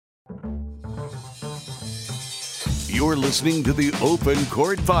You're listening to the Open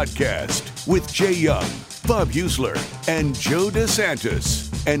Court Podcast with Jay Young, Bob Husler, and Joe DeSantis.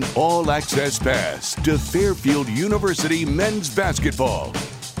 An all-access pass to Fairfield University men's basketball.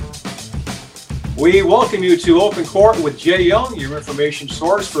 We welcome you to Open Court with Jay Young, your information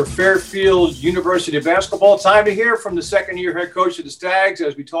source for Fairfield University basketball. Time to hear from the second-year head coach of the Stags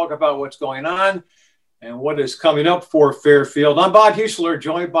as we talk about what's going on and what is coming up for Fairfield. I'm Bob Husler,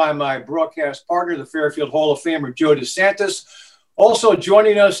 joined by my broadcast partner, the Fairfield Hall of Famer, Joe DeSantis. Also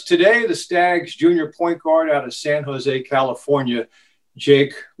joining us today, the Stags junior point guard out of San Jose, California,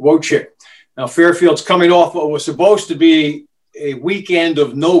 Jake Wojcik. Now, Fairfield's coming off what was supposed to be a weekend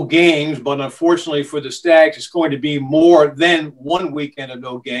of no games, but unfortunately for the Stags, it's going to be more than one weekend of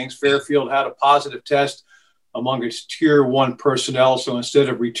no games. Fairfield had a positive test among its Tier 1 personnel, so instead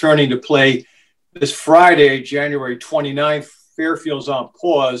of returning to play this Friday, January 29th, Fairfield's on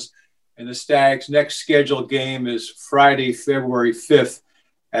pause, and the Stags' next scheduled game is Friday, February 5th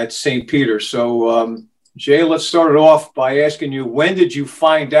at St. Peter's. So, Jay, let's start it off by asking you, when did you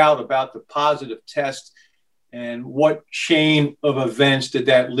find out about the positive test, and what chain of events did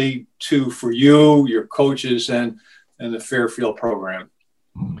that lead to for you, your coaches, and the Fairfield program?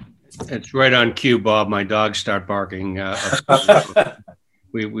 It's right on cue, Bob. My dogs start barking.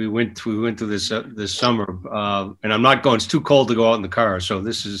 We went through this summer, and I'm not going. It's too cold to go out in the car, so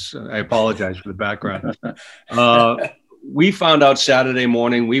this is. I apologize for the background. We found out Saturday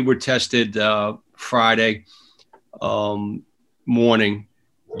morning. We were tested Friday morning.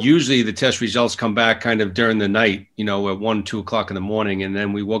 Usually the test results come back kind of during the night, at 1, 2 o'clock in the morning. And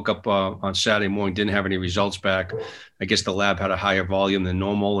then we woke up on Saturday morning, didn't have any results back. I guess the lab had a higher volume than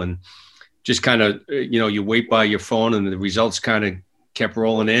normal, and just kind of, you wait by your phone and the results kind of kept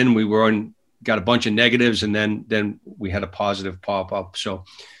rolling in. We got a bunch of negatives, and then we had a positive pop up. So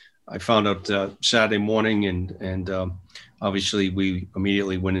I found out Saturday morning, and obviously we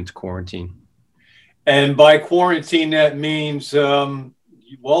immediately went into quarantine. And by quarantine, that means,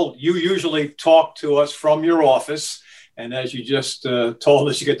 you usually talk to us from your office. And as you just told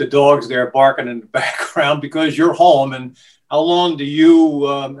us, you get the dogs there barking in the background because you're home. And how long do you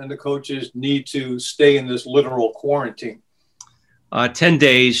and the coaches need to stay in this literal quarantine? 10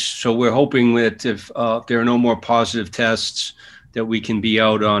 days. So we're hoping that if there are no more positive tests, that we can be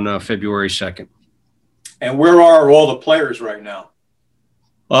out on February 2nd. And where are all the players right now?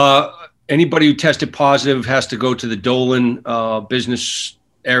 Anybody who tested positive has to go to the Dolan business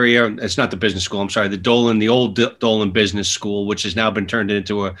area. It's not the business school. I'm sorry. The old Dolan Business School, which has now been turned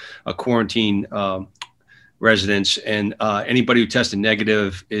into a quarantine residence. And anybody who tested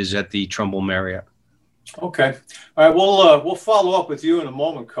negative is at the Trumbull Marriott. Okay. All right. We'll follow up with you in a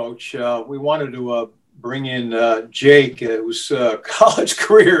moment, Coach. We wanted to bring in Jake, whose college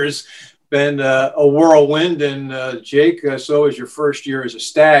career has been a whirlwind. And Jake, so is your first year as a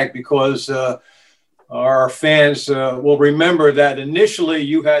Stag, because our fans will remember that initially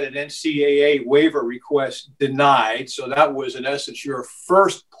you had an NCAA waiver request denied. So that was, in essence, your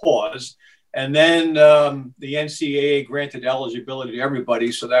first pause. And then the NCAA granted eligibility to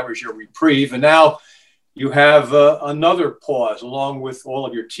everybody. So that was your reprieve. And now you have another pause along with all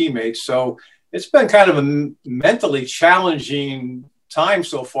of your teammates. So it's been kind of a mentally challenging time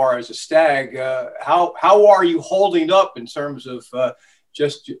so far as a Stag. How are you holding up in terms of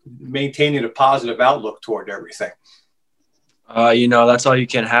just maintaining a positive outlook toward everything? That's all you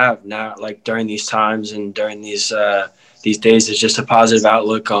can have now, like during these times and during these days, is just a positive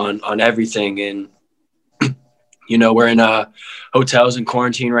outlook on everything. And, we're in hotels in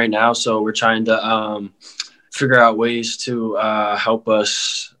quarantine right now. So we're trying to figure out ways to help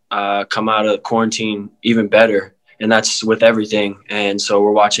us come out of quarantine even better. And that's with everything. And so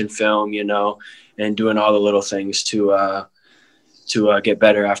we're watching film, and doing all the little things to get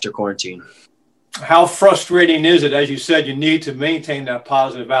better after quarantine. How frustrating is it? As you said, you need to maintain that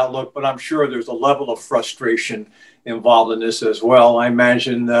positive outlook, but I'm sure there's a level of frustration involved in this as well. I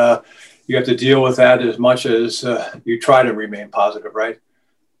imagine you have to deal with that as much as you try to remain positive, right?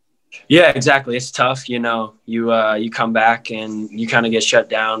 Yeah, exactly. It's tough. You come back and you kind of get shut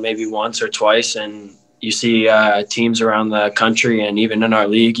down maybe once or twice, and you see teams around the country and even in our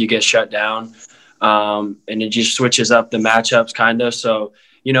league, you get shut down. And it just switches up the matchups kind of. So,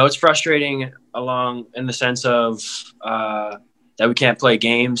 it's frustrating along in the sense of that we can't play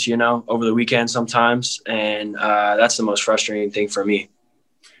games, over the weekend sometimes. And that's the most frustrating thing for me.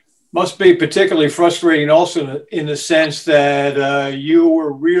 Must be particularly frustrating also in the sense that you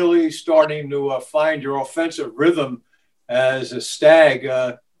were really starting to find your offensive rhythm as a Stag.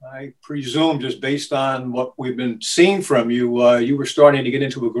 I presume just based on what we've been seeing from you, you were starting to get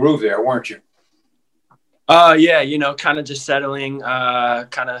into a groove there, weren't you? Yeah, kind of just settling,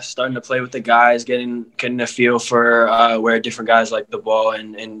 kind of starting to play with the guys, getting a feel for where different guys like the ball,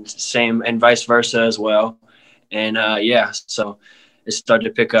 and same and vice versa as well. And yeah, so it started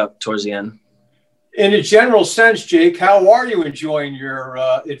to pick up towards the end. In a general sense, Jake, how are you enjoying your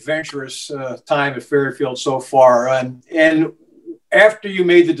adventurous time at Fairfield so far? And after you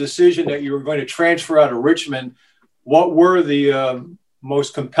made the decision that you were going to transfer out of Richmond, what were the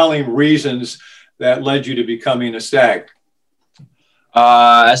most compelling reasons that led you to becoming a Stag?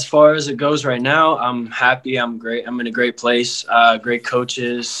 As far as it goes right now, I'm happy. I'm great. I'm in a great place. Great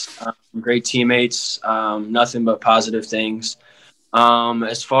coaches, great teammates. Nothing but positive things.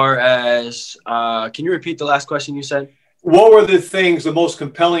 As far as, can you repeat the last question you said? What were the most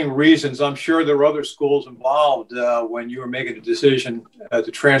compelling reasons? I'm sure there were other schools involved when you were making the decision to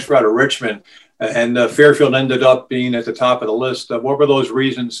transfer out of Richmond, and Fairfield ended up being at the top of the list. What were those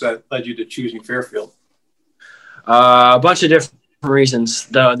reasons that led you to choosing Fairfield? A bunch of different reasons.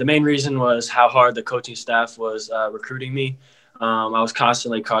 The main reason was how hard the coaching staff was recruiting me. I was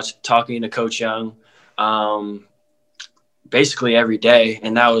constantly talking to Coach Young basically every day,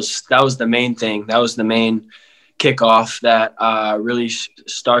 and that was the main thing. That was the main kickoff that really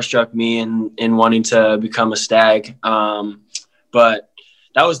starstruck me in wanting to become a Stag. But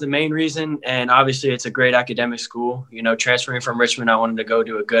that was the main reason. And obviously it's a great academic school. Transferring from Richmond, I wanted to go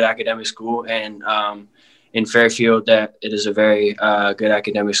to a good academic school, and in Fairfield, that it is a very good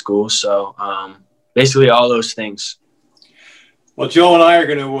academic school. So basically all those things. Well, Joe and I are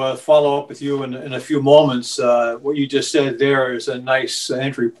going to follow up with you in a few moments. What you just said there is a nice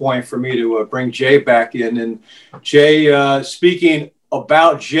entry point for me to bring Jay back in. And Jay, speaking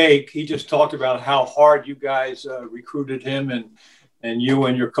about Jake, he just talked about how hard you guys recruited him, and you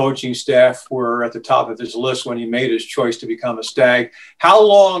and your coaching staff were at the top of his list when he made his choice to become a Stag. How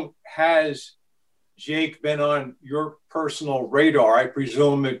long has Jake been on your personal radar? I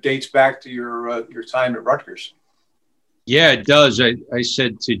presume it dates back to your time at Rutgers. Yeah, it does. I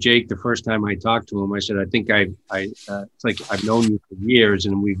said to Jake the first time I talked to him, I said, I think it's like I've known you for years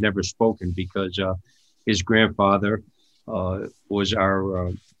and we've never spoken, because his grandfather was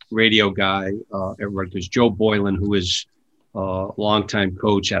our radio guy at Rutgers. Joe Boylan, who is a longtime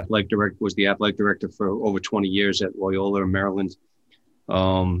coach, was the athletic director for over 20 years at Loyola, Maryland,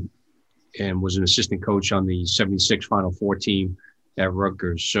 and was an assistant coach on the 76 Final Four team at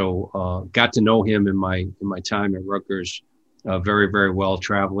Rutgers. So got to know him in my time at Rutgers very, very well,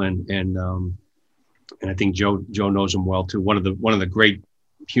 traveling, and I think Joe knows him well too. One of the great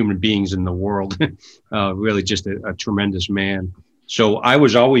human beings in the world. Really just a tremendous man. So I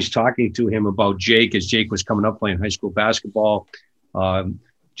was always talking to him about Jake as Jake was coming up playing high school basketball.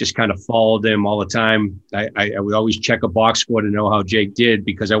 Just kind of followed him all the time. I would always check a box score to know how Jake did,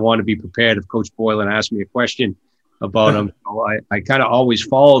 because I wanted to be prepared if Coach Boylan asked me a question about him. So I kind of always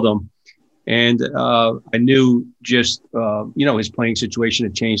followed him. And I knew just, his playing situation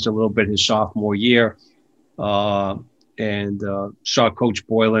had changed a little bit his sophomore year. And saw Coach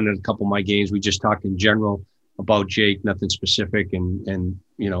Boylan at a couple of my games. We just talked in general about Jake, nothing specific. And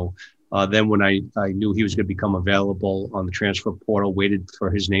then when I knew he was going to become available on the transfer portal, waited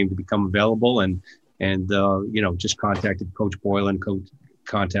for his name to become available, and just contacted Coach Boylan,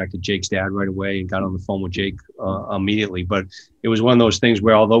 contacted Jake's dad right away, and got on the phone with Jake immediately. But it was one of those things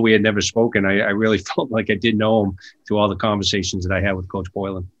where, although we had never spoken, I really felt like I did know him through all the conversations that I had with Coach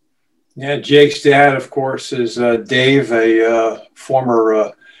Boylan. Yeah, Jake's dad, of course, is Dave, a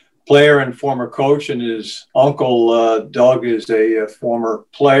former player and former coach, and his uncle, Doug, is a former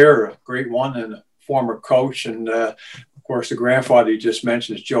player, a great one, and a former coach. And, of course, the grandfather you just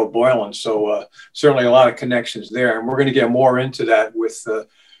mentioned is Joe Boylan. So certainly a lot of connections there. And we're going to get more into that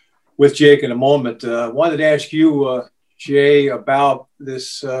with Jake in a moment. Wanted to ask you, Jay, about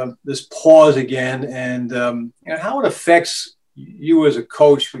this pause again, and how it affects you as a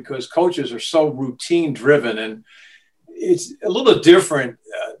coach, because coaches are so routine driven, and it's a little different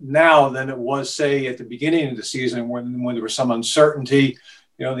now than it was, say, at the beginning of the season when there was some uncertainty.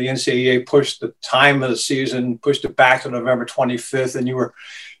 The NCAA pushed the time of the season, pushed it back to November 25th, and you were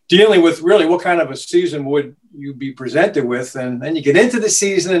dealing with really what kind of a season would you be presented with. And then you get into the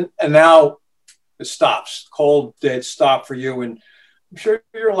season, and now it stops, cold, dead stop for you. And I'm sure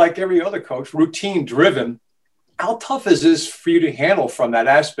you're like every other coach, routine driven. How tough is this for you to handle from that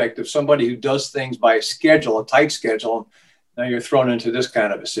aspect of somebody who does things by a schedule, a tight schedule? Now you're thrown into this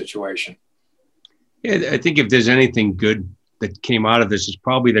kind of a situation. Yeah, I think if there's anything good that came out of this, it's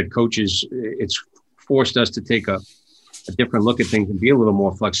probably that coaches, it's forced us to take a a different look at things and be a little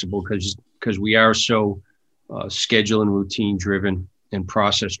more flexible because we are so schedule and routine driven and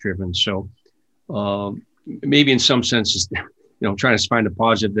process driven. So maybe in some senses, trying to find a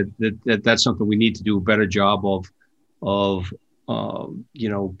positive that's something we need to do a better job of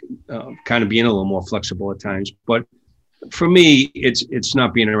kind of being a little more flexible at times. But for me, it's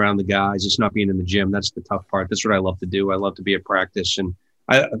not being around the guys. It's not being in the gym. That's the tough part. That's what I love to do. I love to be at practice. And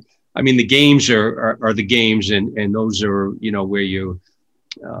I mean, the games are the games, and those are, where you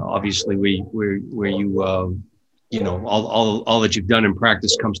obviously where you all that you've done in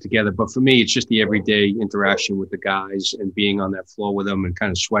practice comes together. But for me, it's just the everyday interaction with the guys and being on that floor with them and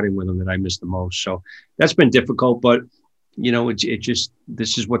kind of sweating with them that I miss the most. So that's been difficult, but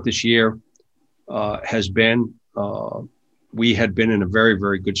this is what this year has been. We had been in a very,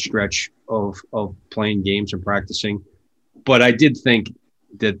 very good stretch of playing games and practicing, but I did think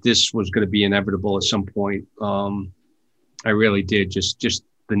that this was going to be inevitable at some point. I really did. Just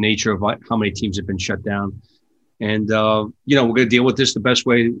the nature of how many teams have been shut down, and we're going to deal with this the best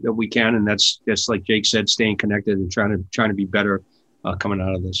way that we can, and that's like Jake said, staying connected and trying to be better coming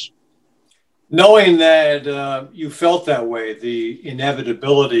out of this. Knowing that you felt that way, the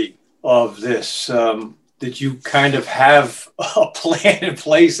inevitability of this. Did you kind of have a plan in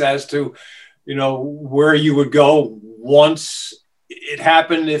place as to, where you would go once it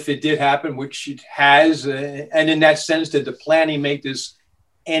happened, if it did happen, which it has? And in that sense, did the planning make this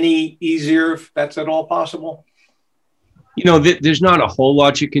any easier, if that's at all possible? There's not a whole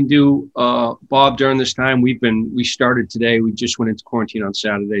lot you can do, Bob, during this time. We started today. We just went into quarantine on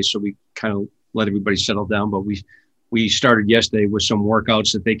Saturday, so we kind of let everybody settle down. But we started yesterday with some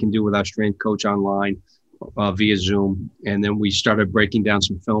workouts that they can do with our strength coach online. Via Zoom. And then we started breaking down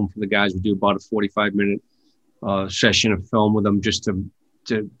some film for the guys. We do about a 45-minute session of film with them just to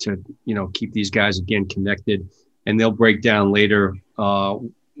keep these guys again connected. And they'll break down later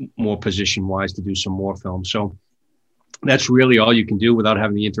more position-wise to do some more film. So that's really all you can do without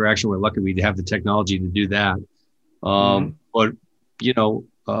having the interaction. We're lucky we have the technology to do that. But,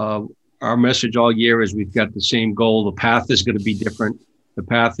 our message all year is we've got the same goal. The path is going to be different. The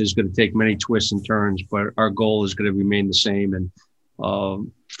path is going to take many twists and turns, but our goal is going to remain the same. And,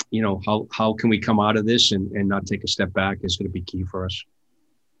 how can we come out of this and not take a step back is going to be key for us.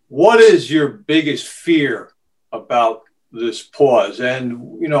 What is your biggest fear about this pause?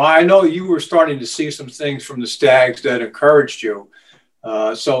 And, I know you were starting to see some things from the Stags that encouraged you.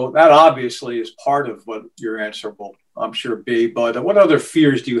 So that obviously is part of what your answer will, I'm sure, be. But what other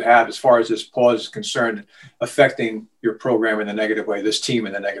fears do you have as far as this pause is concerned, affecting your program in a negative way, this team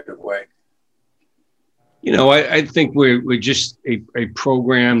in a negative way? I think we're just a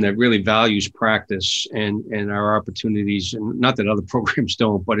program that really values practice and our opportunities. And not that other programs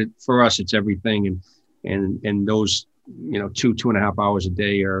don't, but for us, it's everything. And those, 2.5 hours a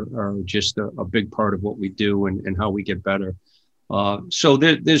day are just a big part of what we do and how we get better. So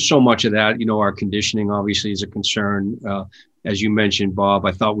there's so much of that. Our conditioning obviously is a concern. As you mentioned, Bob,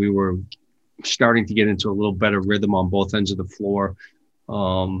 I thought we were starting to get into a little better rhythm on both ends of the floor.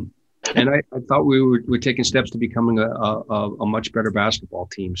 And I thought we were taking steps to becoming a much better basketball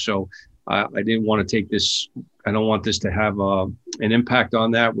team. So I didn't want to take this. I don't want this to have an impact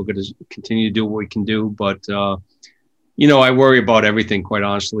on that. We're going to continue to do what we can do. But, I worry about everything, quite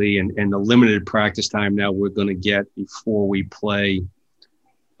honestly, and the limited practice time now we're going to get before we play,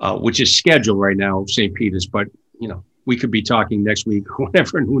 which is scheduled right now, St. Peter's. But, we could be talking next week or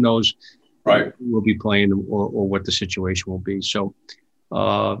whatever, and who knows right we'll be playing or what the situation will be. So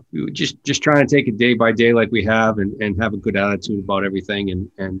just trying to take it day by day like we have and have a good attitude about everything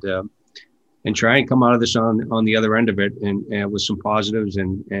and try and come out of this on the other end of it and with some positives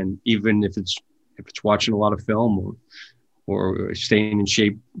and even if it's watching a lot of film or staying in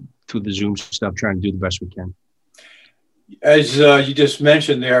shape through the Zoom stuff, trying to do the best we can. As you just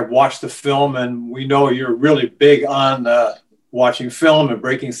mentioned there, watch the film, and we know you're really big on watching film and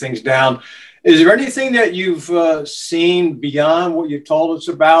breaking things down. Is there anything that you've seen beyond what you told us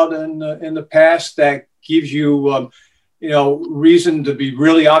about in the past that gives you, reason to be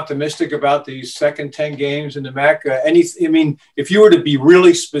really optimistic about these second 10 games in the MAC? If you were to be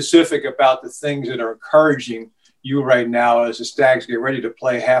really specific about the things that are encouraging you right now as the Stags get ready to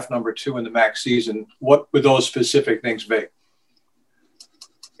play half number 2 in the MAC season, what would those specific things be?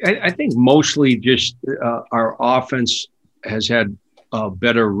 I think mostly just our offense has had a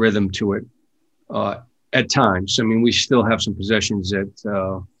better rhythm to it at times. We still have some possessions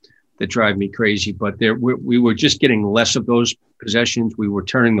that drive me crazy, but we were just getting less of those possessions. We were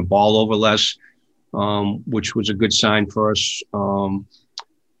turning the ball over less, which was a good sign for us.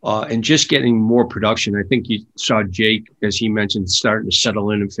 and just getting more production. I think you saw Jake, as he mentioned, starting to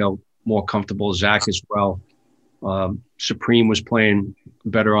settle in and feel more comfortable. Zach as well. Supreme was playing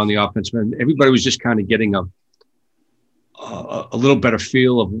better on the offensive end. Everybody was just kind of getting a little better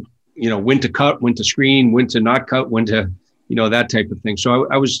feel of, when to cut, when to screen, when to not cut, when to, that type of thing. So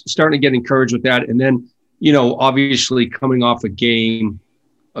I was starting to get encouraged with that. And then, obviously coming off a game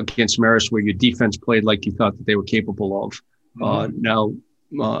against Marist where your defense played like you thought that they were capable of. Now,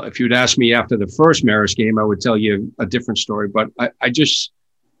 if you'd asked me after the first Marist game, I would tell you a different story. But I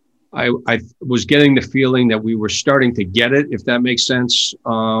was getting the feeling that we were starting to get it, if that makes sense,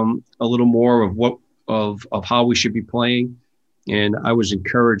 a little more of how we should be playing. And I was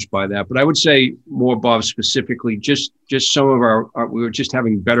encouraged by that. But I would say more, Bob, specifically, just some of we were just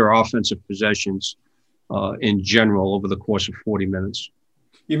having better offensive possessions in general over the course of 40 minutes.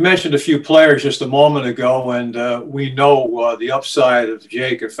 You mentioned a few players just a moment ago, and we know the upside of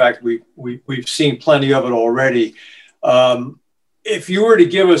Jake. In fact, we've seen plenty of it already. If you were to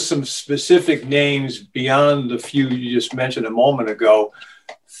give us some specific names beyond the few you just mentioned a moment ago,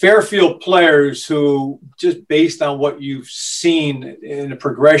 Fairfield players who, just based on what you've seen in a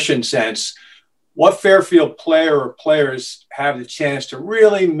progression sense, what Fairfield player or players have the chance to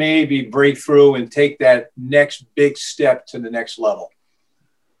really maybe break through and take that next big step to the next level?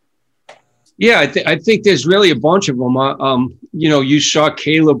 Yeah, I think there's really a bunch of them. You saw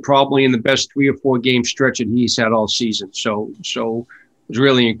Caleb probably in the best 3 or 4 game stretch that he's had all season. So was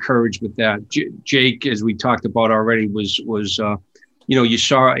really encouraged with that. Jake, as we talked about already, was you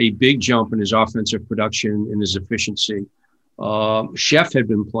saw a big jump in his offensive production and his efficiency. Chef had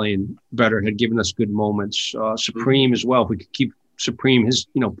been playing better, had given us good moments. Supreme as well. If we could keep Supreme, his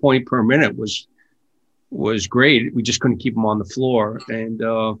point per minute was great. We just couldn't keep him on the floor. And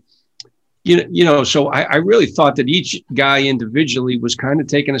so I really thought that each guy individually was kind of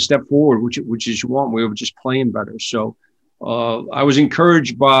taking a step forward, which is you want. We were just playing better. So I was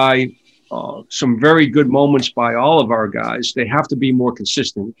encouraged by some very good moments by all of our guys. They have to be more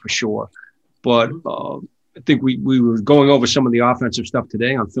consistent for sure. But I think we were going over some of the offensive stuff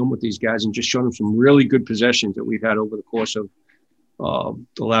today on film with these guys and just showing them some really good possessions that we've had over the course of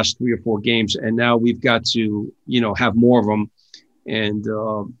the last 3 or 4 games. And now we've got to, have more of them and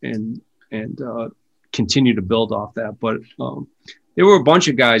continue to build off that. But there were a bunch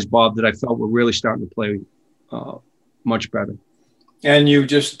of guys, Bob, that I felt were really starting to play much better. And you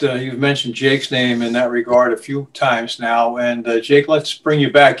just you've mentioned Jake's name in that regard a few times now. And Jake, let's bring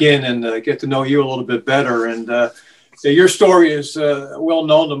you back in and get to know you a little bit better. And your story is well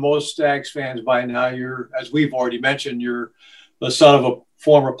known to most Stags fans by now. As we've already mentioned, you're the son of a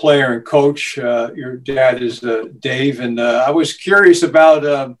former player and coach. Your dad is Dave. And I was curious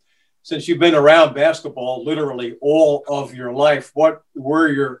about, since you've been around basketball literally all of your life, what were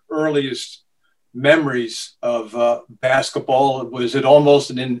your earliest memories of basketball? Was it almost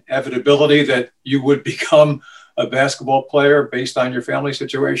an inevitability that you would become a basketball player based on your family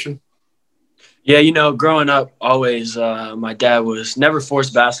situation? Yeah, growing up, always, my dad was never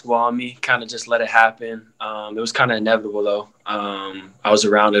forced basketball on me, kind of just let it happen. It was kind of inevitable, though. I was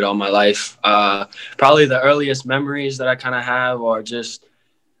around it all my life. Probably the earliest memories that I kind of have are just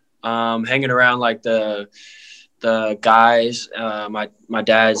hanging around like the guys, my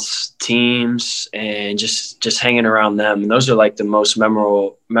dad's teams, and just hanging around them. And those are like the most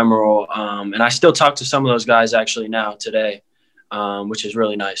memorable. And I still talk to some of those guys actually now today, which is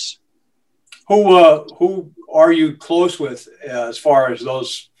really nice. Who are you close with as far as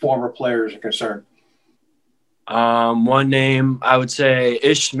those former players are concerned? One name, I would say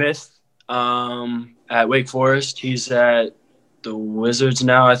Ish Smith at Wake Forest. He's at the Wizards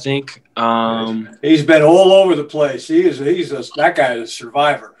now, I think. He's been all over the place. That guy is a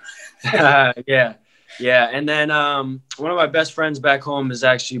survivor. Yeah. And then one of my best friends back home is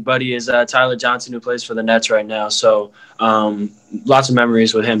Tyler Johnson, who plays for the Nets right now. So lots of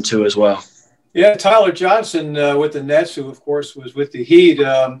memories with him too as well. Yeah, Tyler Johnson with the Nets, who of course was with the Heat.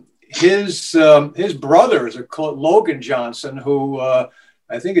 His brother is Logan Johnson, who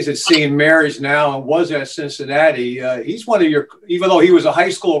I think is at St. Mary's now and was at Cincinnati. He's one of your, even though he was a high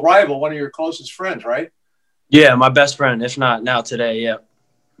school rival, one of your closest friends, right? Yeah, my best friend, if not now today. Yeah,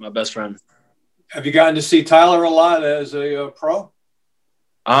 my best friend. Have you gotten to see Tyler a lot as a pro?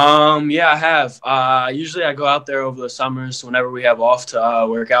 Yeah, I have. Usually I go out there over the summers whenever we have off to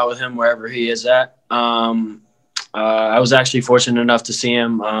work out with him wherever he is at. I was actually fortunate enough to see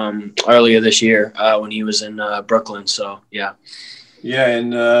him earlier this year when he was in Brooklyn. So, yeah. Yeah,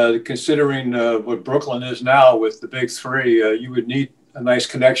 and considering what Brooklyn is now with the big three, you would need a nice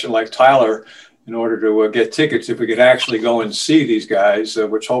connection like Tyler. in order to get tickets if we could actually go and see these guys,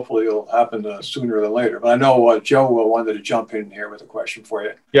 which hopefully will happen sooner than later. But I know Joe wanted to jump in here with a question for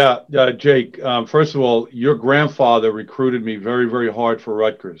you. Yeah, Jake, first of all, your grandfather recruited me very, very hard for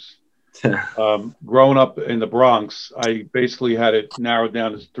Rutgers. Growing up in the Bronx, I basically had it narrowed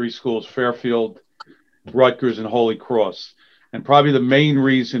down to 3 schools: Fairfield, Rutgers, and Holy Cross. And probably the main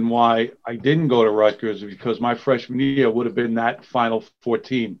reason why I didn't go to Rutgers is because my freshman year would have been that Final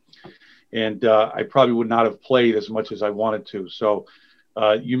 14. And I probably would not have played as much as I wanted to. So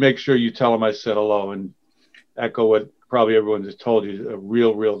you make sure you tell him I said hello, and echo what probably everyone just told you. A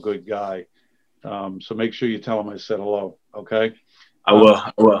real, real good guy. So make sure you tell him I said hello. Okay. I will.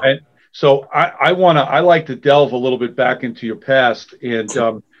 And so I like to delve a little bit back into your past, and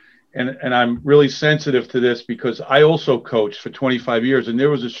I'm really sensitive to this because I also coached for 25 years, and there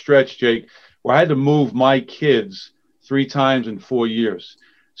was a stretch, Jake, where I had to move my kids 3 times in 4 years.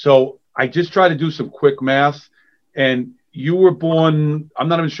 So I just try to do some quick math, and you were born, I'm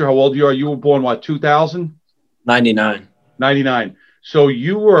not even sure how old you are. You were born, what, 2000? 99. 99. So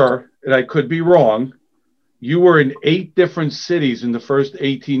you were, and I could be wrong, you were in 8 different cities in the first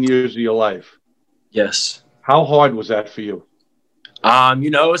 18 years of your life. Yes. How hard was that for you?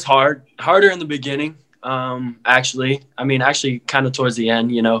 It was harder in the beginning. Actually kind of towards the end,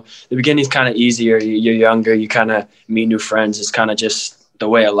 the beginning's kind of easier. You're younger, you kind of meet new friends. It's kind of just the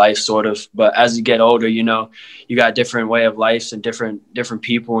way of life, sort of. But as you get older, you got different way of lives and different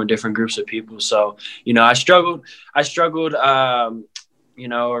people and different groups of people. So, I struggled,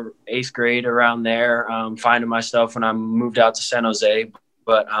 8th grade around there, finding myself when I moved out to San Jose.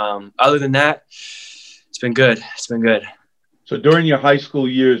 But other than that, it's been good. So during your high school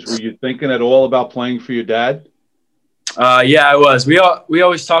years, were you thinking at all about playing for your dad? Yeah, I was. We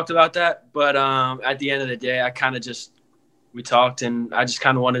always talked about that, but at the end of the day, we talked, and I just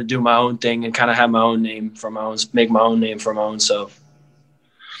kind of wanted to do my own thing and kind of have my own name make my own name for my own self.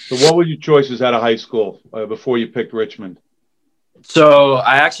 So what were your choices out of high school before you picked Richmond? So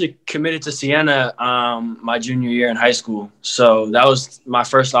I actually committed to Siena my junior year in high school. So that was my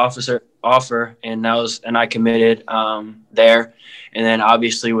first offer, and I committed there. And then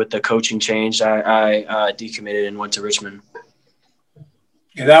obviously with the coaching change, I decommitted and went to Richmond.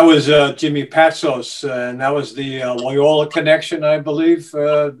 Yeah, that was Jimmy Patsos, and that was the Loyola connection, I believe.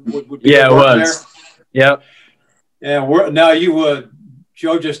 Yeah, it was. Yep. Yeah,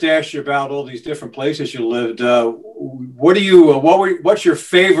 Joe just asked you about all these different places you lived. What's your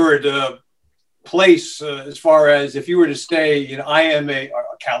favorite place as far as if you were to stay? I am a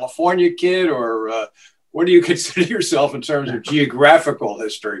California kid, or what do you consider yourself in terms of geographical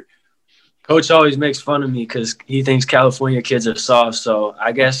history? Coach always makes fun of me because he thinks California kids are soft. So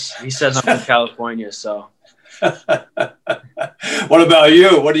I guess he says I'm from California. So, what about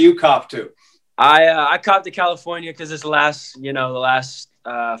you? What do you cop to? I cop to California because it's the last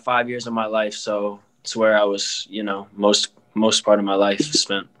 5 years of my life. So it's where I was, most part of my life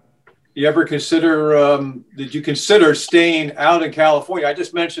spent. You ever did you consider staying out in California? I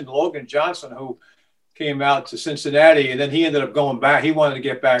just mentioned Logan Johnson, who came out to Cincinnati, and then he ended up going back. He wanted to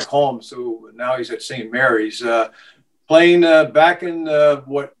get back home, so now he's at St. Mary's. Playing back in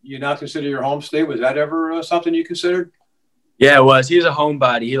what you now consider your home state, was that ever something you considered? Yeah, it was. He's a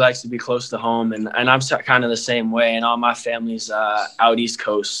homebody. He likes to be close to home, and I'm kind of the same way, and all my family's out East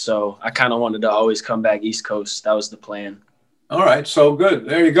Coast, so I kind of wanted to always come back East Coast. That was the plan. All right, so good.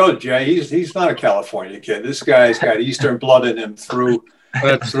 There you go, Jay. He's not a California kid. This guy's got Eastern blood in him through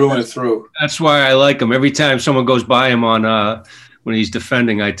and through. That's why I like him. Every time someone goes by him on when he's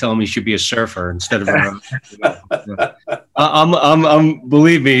defending, I tell him he should be a surfer instead of I'm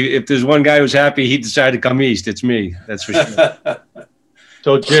believe me, if there's one guy who's happy he decided to come east, it's me. That's for sure.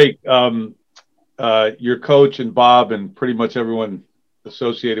 So Jake, your coach and Bob and pretty much everyone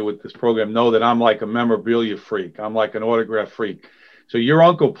associated with this program know that I'm like a memorabilia freak. I'm like an autograph freak. So your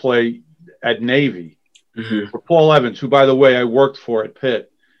uncle played at Navy. Mm-hmm. For Paul Evans, who, by the way, I worked for at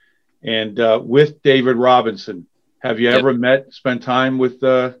Pitt, and with David Robinson. Have you ever spent time with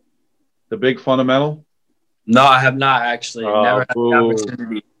the big fundamental? No, I have not actually. Never had the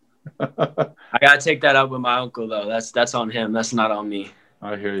opportunity. I got to take that up with my uncle, though. That's on him. That's not on me.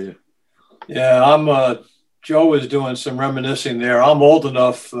 I hear you. Yeah, Joe was doing some reminiscing there. I'm old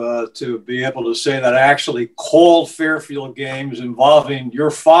enough to be able to say that I actually called Fairfield games involving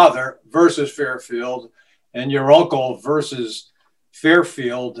your father versus Fairfield and your uncle versus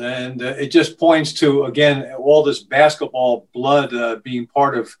Fairfield. And it just points to, again, all this basketball blood being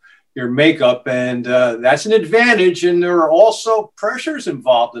part of your makeup. And that's an advantage. And there are also pressures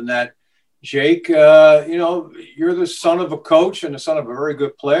involved in that. Jake, you're the son of a coach and the son of a very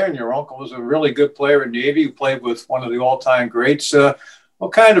good player, and your uncle was a really good player in Navy who played with one of the all-time greats.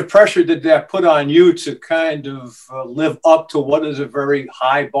 What kind of pressure did that put on you to kind of live up to what is a very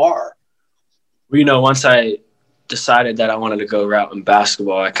high bar? Well, once I decided that I wanted to go route in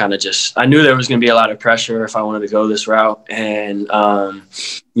basketball, I knew there was going to be a lot of pressure if I wanted to go this route. And, I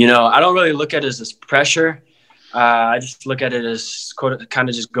don't really look at it as pressure. I just look at it as kind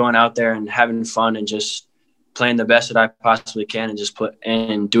of just going out there and having fun and just playing the best that I possibly can and just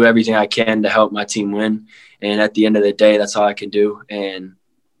and do everything I can to help my team win. And at the end of the day, that's all I can do. And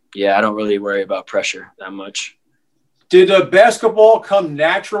yeah, I don't really worry about pressure that much. Did basketball come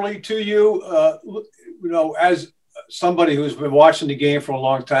naturally to you? As somebody who's been watching the game for a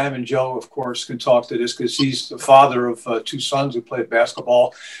long time, and Joe, of course, can talk to this because he's the father of two sons who played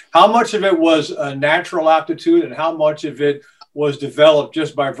basketball. How much of it was a natural aptitude and how much of it was developed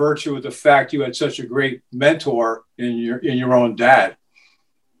just by virtue of the fact you had such a great mentor in your own dad?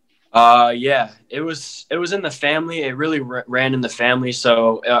 Yeah, it was in the family. It really ran in the family.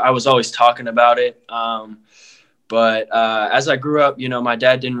 So I was always talking about it. But as I grew up, my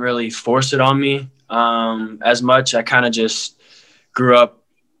dad didn't really force it on me as much. I kind of just grew up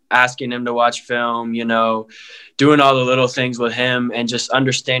asking him to watch film, doing all the little things with him and just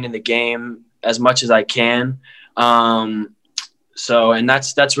understanding the game as much as I can. And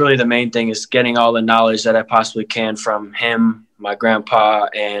that's really the main thing, is getting all the knowledge that I possibly can from him, my grandpa,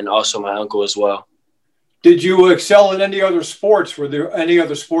 and also my uncle as well. Did you excel in any other sports? Were there any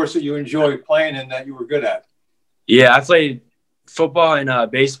other sports that you enjoyed playing and that you were good at? Yeah, I played football and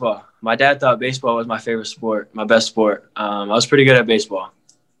baseball. My dad thought baseball was my favorite sport, my best sport. I was pretty good at baseball.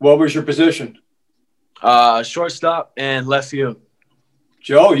 What was your position? Shortstop and left field.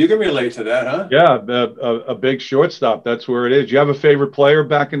 Joe, you can relate to that, huh? Yeah, a big shortstop. That's where it is. You have a favorite player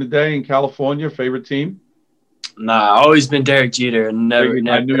back in the day in California? Favorite team? Nah, always been Derek Jeter. I knew you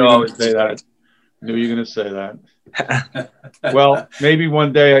were going to say that. Knew you were going to say that. Well, maybe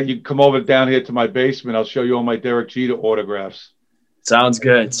one day you come over down here to my basement. I'll show you all my Derek Jeter autographs. Sounds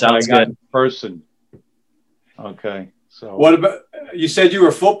good. Sounds good. In person. Okay. So what about, you said you were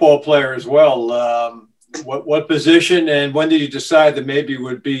a football player as well. What position, and when did you decide that maybe it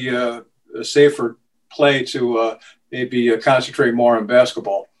would be a safer play to maybe concentrate more on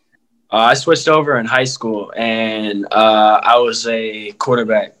basketball? I switched over in high school, and I was a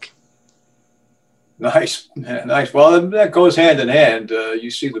quarterback. Nice, man, nice. Well, that goes hand in hand.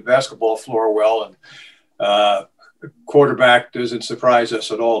 You see the basketball floor well, and quarterback doesn't surprise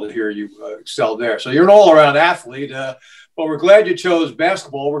us at all to hear you excel there. So you're an all-around athlete. But we're glad you chose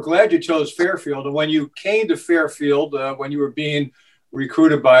basketball. We're glad you chose Fairfield. And when you came to Fairfield, when you were being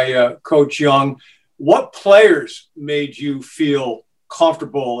recruited by Coach Young, what players made you feel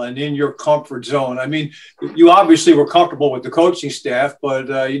comfortable and in your comfort zone? I mean, you obviously were comfortable with the coaching staff,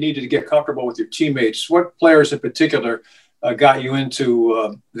 but you needed to get comfortable with your teammates. What players in particular got you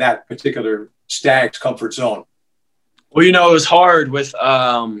into that particular Stags comfort zone? Well, it was hard with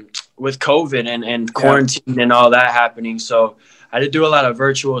COVID and quarantine and all that happening. So I did do a lot of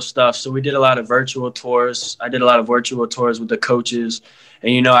virtual stuff. So we did a lot of virtual tours. I did a lot of virtual tours with the coaches.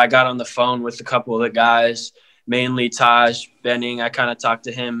 And, I got on the phone with a couple of the guys, mainly Taj Benning. I kind of talked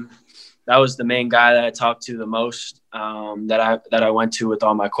to him. That was the main guy that I talked to the most, that I went to with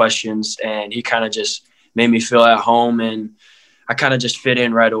all my questions. And he kind of just made me feel at home, and I kind of just fit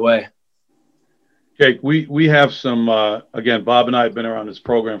in right away. Jake, we have some, again, Bob and I have been around this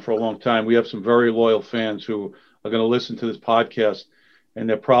program for a long time. We have some very loyal fans who are going to listen to this podcast, and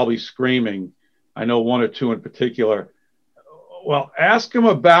they're probably screaming. I know one or two in particular. Well, ask him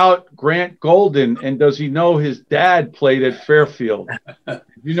about Grant Golden, and does he know his dad played at Fairfield?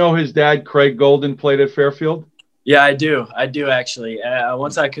 You know his dad, Craig Golden, played at Fairfield? Yeah, I do. I do, actually.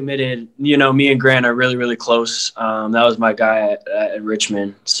 Once I committed, me and Grant are really, really close. That was my guy at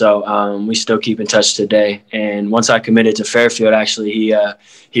Richmond. So we still keep in touch today. And once I committed to Fairfield, actually,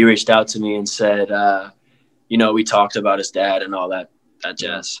 he reached out to me and said, we talked about his dad and all that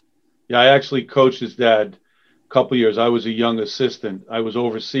jazz. Yeah, I actually coached his dad a couple of years. I was a young assistant. I was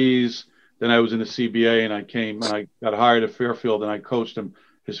overseas. Then I was in the CBA, and I came and I got hired at Fairfield, and I coached him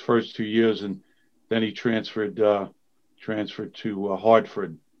his first 2 years. And then he transferred to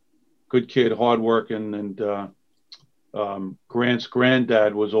Hartford. Good kid, hardworking, and Grant's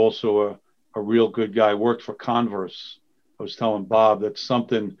granddad was also a real good guy. Worked for Converse. I was telling Bob that's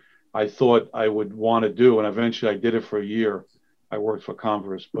something I thought I would want to do, and eventually I did it for a year. I worked for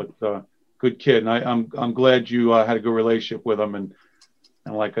Converse, but good kid, and I'm glad you had a good relationship with him. And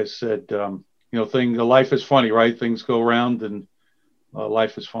like I said, life is funny, right? Things go around, and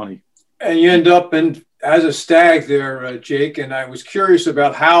life is funny. And you end up as a Stag there, Jake, and I was curious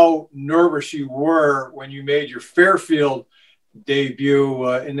about how nervous you were when you made your Fairfield debut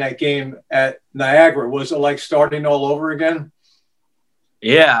in that game at Niagara. Was it like starting all over again?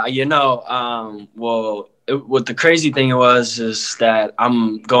 Yeah, what the crazy thing is that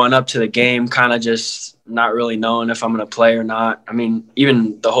I'm going up to the game kind of just not really knowing if I'm going to play or not. I mean,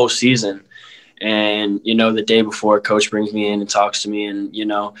 even the whole season. And, the day before, coach brings me in and talks to me. And,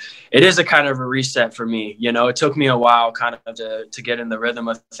 it is a kind of a reset for me. It took me a while kind of to get in the rhythm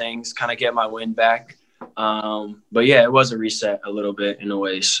of things, kind of get my wind back. But, yeah, it was a reset a little bit in a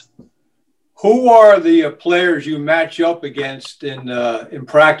ways. Who are the players you match up against in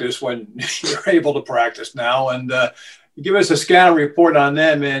practice when you're able to practice now? And give us a scouting report on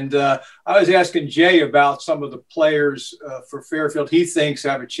them. And I was asking Jay about some of the players for Fairfield he thinks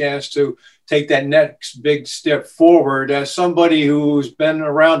have a chance to take that next big step forward. As somebody who's been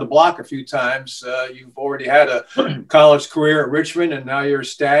around the block a few times, you've already had a college career at Richmond, and now you're a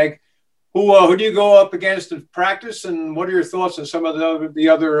Stag. Who do you go up against in practice, and what are your thoughts on some of the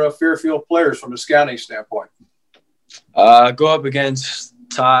other Fairfield players from a scouting standpoint? Go up against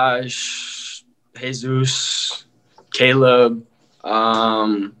Taj, Jesus, Caleb,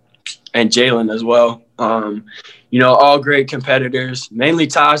 and Jalen as well. All great competitors. Mainly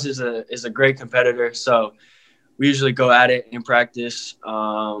Taj is a great competitor, so we usually go at it in practice.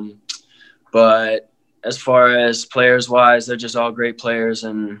 But as far as players-wise, they're just all great players,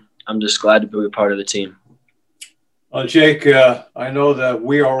 and I'm just glad to be a part of the team. Jake, I know that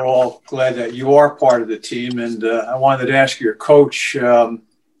we are all glad that you are part of the team, and I wanted to ask your coach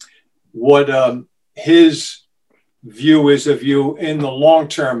what his view is of you in the long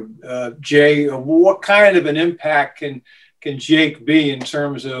term. Jay, what kind of an impact can Jake be in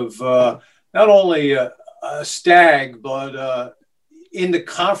terms of not only a Stag, but in the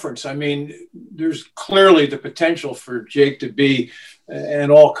conference? I mean, there's clearly the potential for Jake to be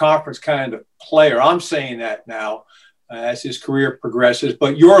an all-conference kind of player. I'm saying that now as his career progresses.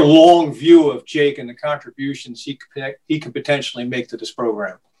 But your long view of Jake and the contributions he could potentially make to this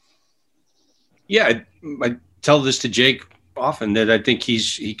program. Yeah, I tell this to Jake often, that I think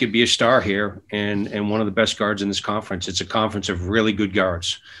he could be a star here and one of the best guards in this conference. It's a conference of really good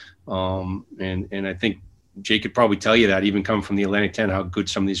guards. And I think Jake could probably tell you that, even coming from the Atlantic 10, how good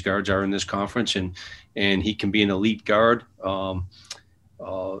some of these guards are in this conference, and he can be an elite guard. And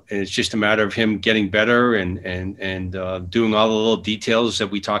it's just a matter of him getting better and doing all the little details that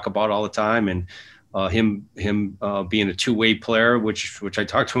we talk about all the time, and him being a two-way player, which I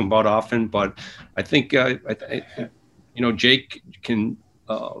talk to him about often. But I think Jake can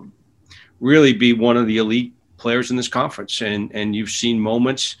really be one of the elite players in this conference, and you've seen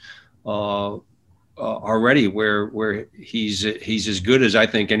moments already where he's as good as I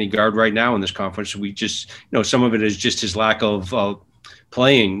think any guard right now in this conference. We just some of it is just his lack of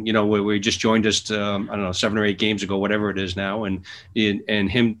playing, where he just joined us, 7 or 8 games ago, whatever it is now. And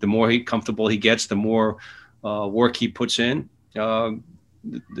him, the more comfortable he gets, the more work he puts in.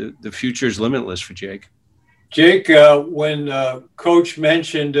 The future is limitless for Jake. Jake, when Coach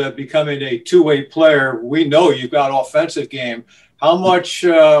mentioned becoming a two-way player, we know you've got offensive game. How much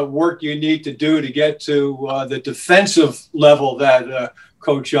work do you need to do to get to the defensive level that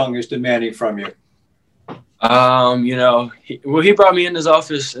Coach Young is demanding from you? He brought me in his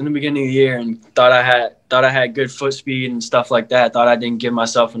office in the beginning of the year and thought I had good foot speed and stuff like that. Thought I didn't give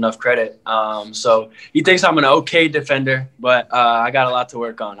myself enough credit. So he thinks I'm an okay defender, but I got a lot to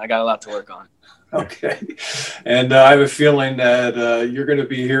work on. Okay. And I have a feeling that you're going to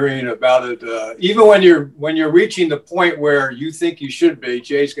be hearing about it. Even when you're reaching the point where you think you should be,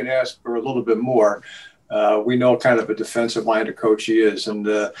 Jay's going to ask for a little bit more. We know kind of a defensive-minded coach he is. And,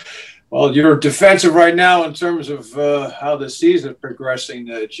 well, you're defensive right now in terms of how the season is progressing,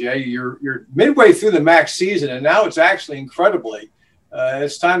 Jay. You're midway through the MAC season, and now it's actually incredibly.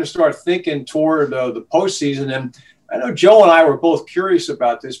 It's time to start thinking toward the postseason. And I know Joe and I were both curious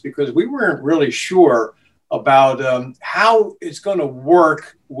about this because we weren't really sure about how it's going to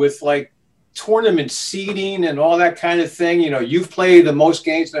work with like tournament seeding and all that kind of thing. You've played the most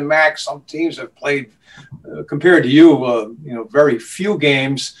games in the MAC. Some teams have played, compared to you, very few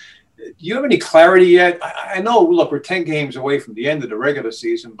games. Do you have any clarity yet? I know, look, we're 10 games away from the end of the regular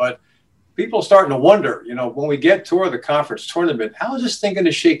season, but people are starting to wonder, when we get toward the conference tournament, how is this thing going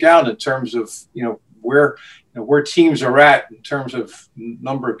to shake out in terms of, where teams are at in terms of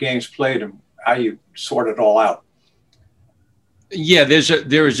number of games played and how you sort it all out? Yeah,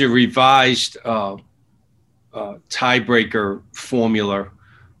 there is a revised tiebreaker formula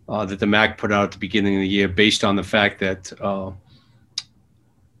that the MAC put out at the beginning of the year based on the fact that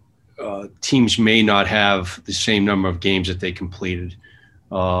teams may not have the same number of games that they completed.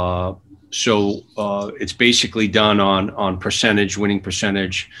 So it's basically done on percentage, winning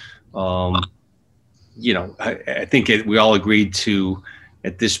percentage. I think we all agreed to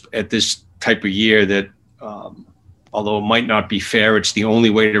at this type of year that although it might not be fair, it's the only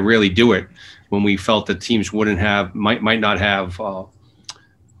way to really do it. When we felt that teams might not have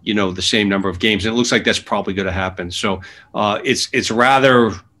the same number of games, and it looks like that's probably going to happen. So it's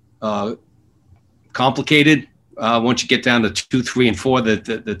rather complicated once you get down to 2, 3, and 4, the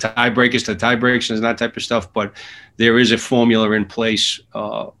tiebreaks and that type of stuff. But there is a formula in place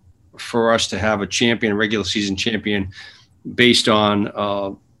for us to have a regular season champion, based on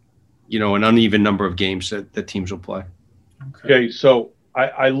an uneven number of games that teams will play. Okay, so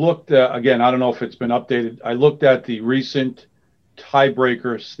I looked again. I don't know if it's been updated. I looked at the recent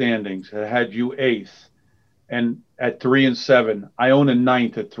tiebreaker standings. It had you 8th, and at 3-7. I own a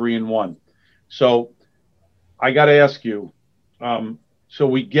 9th at 3-1. So I got to ask you. So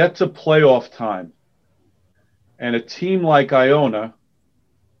we get to playoff time, and a team like Iona,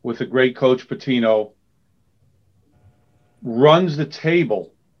 with a great coach Pitino, runs the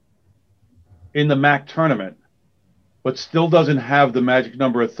table in the MAC tournament, but still doesn't have the magic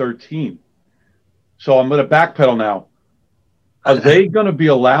number of 13. So I'm going to backpedal now. Are they going to be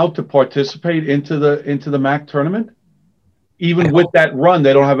allowed to participate into the MAC tournament? Even with that run,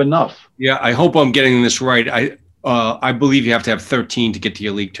 they don't have enough. Yeah, I hope I'm getting this right. I believe you have to have 13 to get to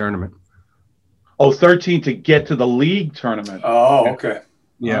your league tournament. Oh, 13 to get to the league tournament. Oh, okay.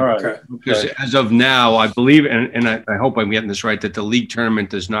 Yeah. All right. Okay. Because as of now, I believe, and I hope I'm getting this right, that the league tournament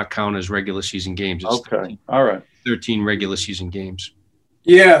does not count as regular season games. It's Okay. All right. 13 regular season games.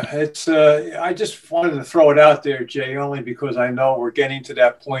 Yeah, it's. I just wanted to throw it out there, Jay, only because I know we're getting to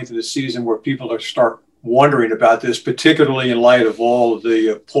that point of the season where people start wondering about this, particularly in light of all of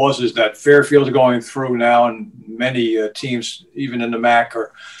the pauses that Fairfield is going through now, and many teams, even in the MAC,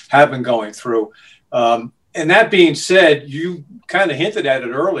 have been going through. And that being said, you kind of hinted at it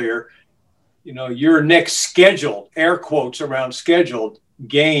earlier. Your next scheduled, air quotes around scheduled,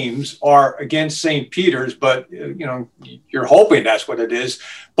 games are against St. Peter's, but you're hoping that's what it is.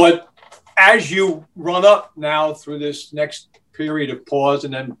 But as you run up now through this next period of pause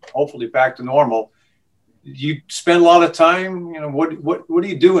and then hopefully back to normal, you spend a lot of time. What do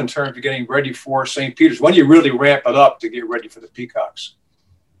you do in terms of getting ready for St. Peter's? When do you really ramp it up to get ready for the Peacocks?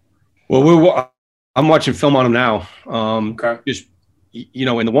 Well, I'm watching film on them now. Okay.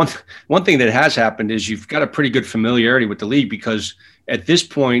 And the one thing that has happened is you've got a pretty good familiarity with the league, because at this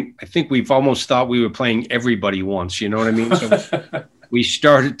point, I think we've almost thought we were playing everybody once. You know what I mean? So we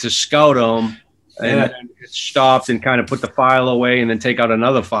started to scout them, and then it stopped and kind of put the file away and then take out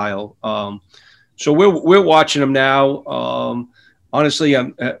another file. So we're watching them now. Honestly,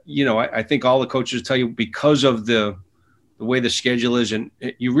 I think all the coaches tell you, because of the way the schedule is, and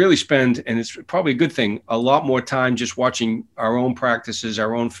you really spend, and it's probably a good thing, a lot more time just watching our own practices,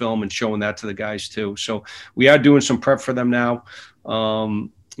 our own film, and showing that to the guys too. So we are doing some prep for them now.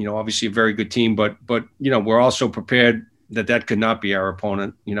 Obviously a very good team, but we're also prepared that could not be our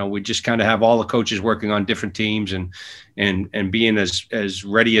opponent. We just kind of have all the coaches working on different teams and being as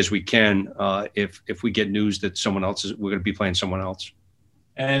ready as we can if we get news that we're going to be playing someone else.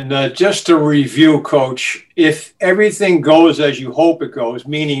 And just to review, Coach, if everything goes as you hope it goes,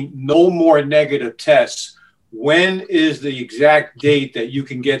 meaning no more negative tests, when is the exact date that you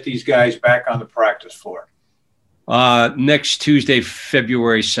can get these guys back on the practice floor? Next Tuesday,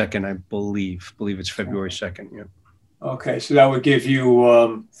 February 2nd, I believe. I believe it's February 2nd. Yeah. Okay, so that would give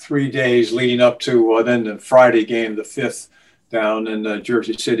you 3 days leading up to then the Friday game, the 5th, down in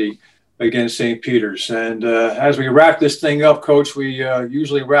Jersey City against St. Peter's. And as we wrap this thing up, Coach, we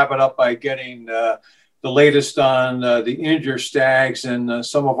usually wrap it up by getting the latest on the injured Stags. And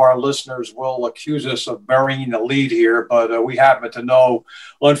some of our listeners will accuse us of burying the lead here, but we happen to know,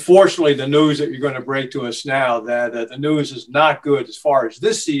 unfortunately, the news that you're going to break to us now, that the news is not good as far as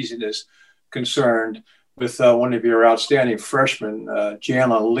this season is concerned, with one of your outstanding freshmen,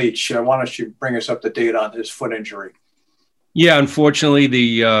 Jalen Leach. Why don't you bring us up to date on his foot injury? Yeah, unfortunately,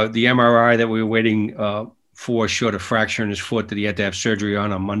 the MRI that we were waiting for showed a fracture in his foot that he had to have surgery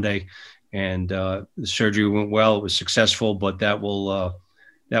on Monday, and the surgery went well. It was successful, but that will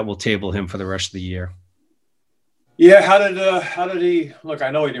table him for the rest of the year. Yeah, how did he look?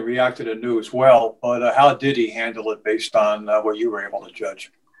 I know he didn't react to the news well, but how did he handle it based on what you were able to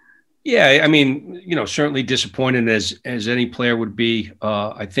judge? Yeah, I mean, certainly disappointed as any player would be.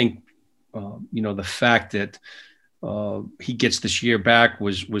 I think, the fact that he gets this year back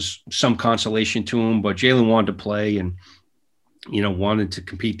was some consolation to him, but Jalen wanted to play, and wanted to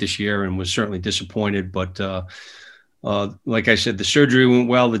compete this year and was certainly disappointed. But like I said, the surgery went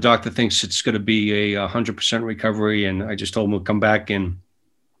well. The doctor thinks it's going to be a 100% recovery. And I just told him we'll come back and,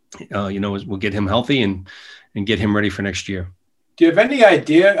 we'll get him healthy and get him ready for next year. Do you have any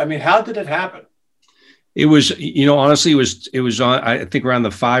idea? I mean, how did it happen? It was, honestly, it was on, I think, around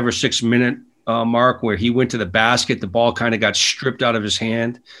the 5 or 6 minute mark where he went to the basket. The ball kind of got stripped out of his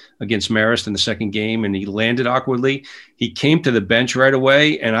hand against Marist in the second game, and he landed awkwardly. He came to the bench right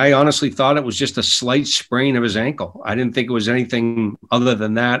away, and I honestly thought it was just a slight sprain of his ankle. I didn't think it was anything other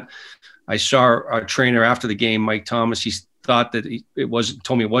than that. I saw our trainer after the game, Mike Thomas. He thought that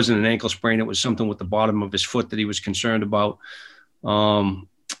told me it wasn't an ankle sprain. It was something with the bottom of his foot that he was concerned about.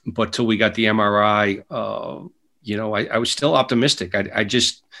 But till we got the MRI, I was still optimistic. I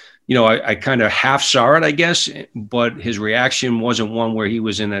just, I kind of half saw it, I guess, but his reaction wasn't one where he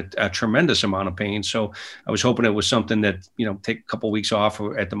was in a tremendous amount of pain. So I was hoping it was something that, take a couple of weeks off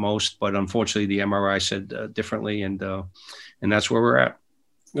at the most. But unfortunately, the MRI said differently, and that's where we're at.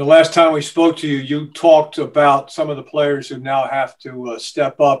 The last time we spoke to you, you talked about some of the players who now have to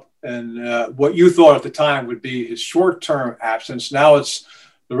step up, and what you thought at the time would be his short-term absence. Now it's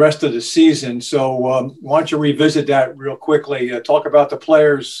the rest of the season. So why don't you revisit that real quickly? Talk about the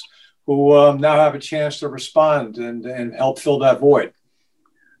players who now have a chance to respond and help fill that void.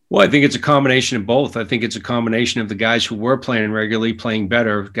 Well, I think it's a combination of both. I think it's a combination of the guys who were playing regularly, playing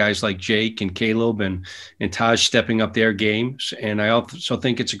better, guys like Jake and Caleb and Taj stepping up their games. And I also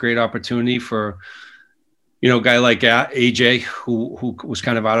think it's a great opportunity for, a guy like AJ, who was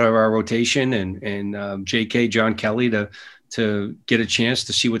kind of out of our rotation, and JK, John Kelly, to get a chance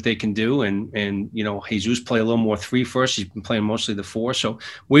to see what they can do. And Jesus play a little more 3 first. He's been playing mostly the 4. So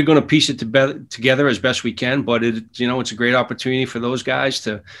we're going to piece it together as best we can. But it's a great opportunity for those guys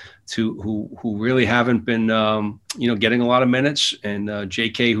who really haven't been, getting a lot of minutes. And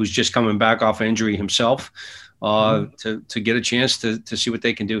JK, who's just coming back off injury himself, to get a chance to see what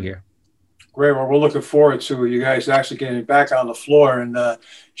they can do here. Great. Well, we're looking forward to you guys actually getting back on the floor. And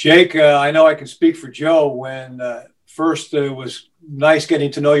Jake, I know I can speak for Joe when first, it was nice getting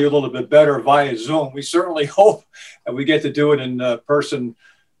to know you a little bit better via Zoom. We certainly hope that we get to do it in person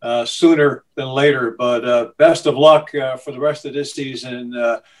sooner than later. But best of luck for the rest of this season.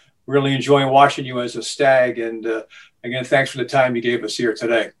 Really enjoying watching you as a Stag. And again, thanks for the time you gave us here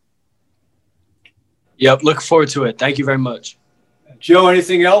today. Yep, looking forward to it. Thank you very much. Joe,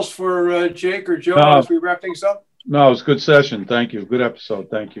 anything else for Jake or Joe as we wrap things up? No, it was a good session. Thank you. Good episode.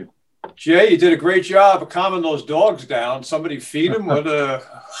 Thank you. Jay, you did a great job of calming those dogs down. Somebody feed them.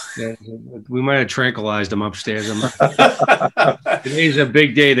 Yeah, we might have tranquilized them upstairs. Today's a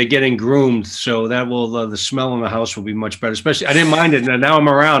big day. They're getting groomed, so that will the smell in the house will be much better. Especially, I didn't mind it. And now I'm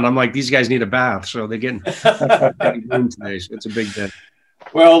around. I'm like, these guys need a bath, so they're getting groomed today. So it's a big day.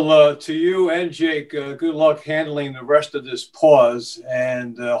 Well, to you and Jake, good luck handling the rest of this pause,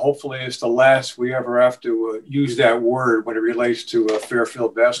 and hopefully it's the last we ever have to use that word when it relates to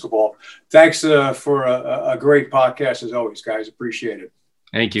Fairfield basketball. Thanks for a great podcast as always, guys. Appreciate it.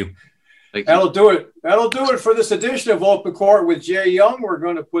 Thank you. That'll do it. That'll do it for this edition of Open Court with Jay Young. We're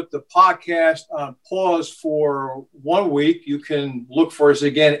going to put the podcast on pause for 1 week. You can look for us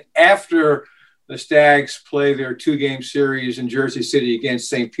again after the Stags play their 2-game series in Jersey City against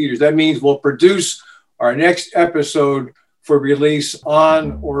St. Peter's. That means we'll produce our next episode for release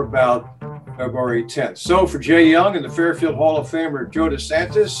on or about February 10th. So for Jay Young and the Fairfield Hall of Famer Joe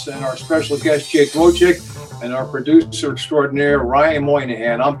DeSantis and our special guest Jake Wojcik and our producer extraordinaire Ryan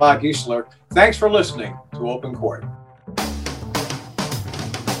Moynihan, I'm Bob Giesler. Thanks for listening to Open Court.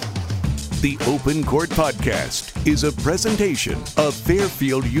 The Open Court Podcast is a presentation of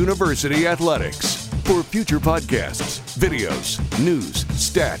Fairfield University Athletics. For future podcasts, videos, news,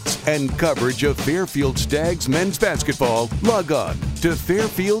 stats, and coverage of Fairfield Stags men's basketball, log on to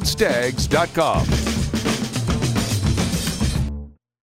fairfieldstags.com.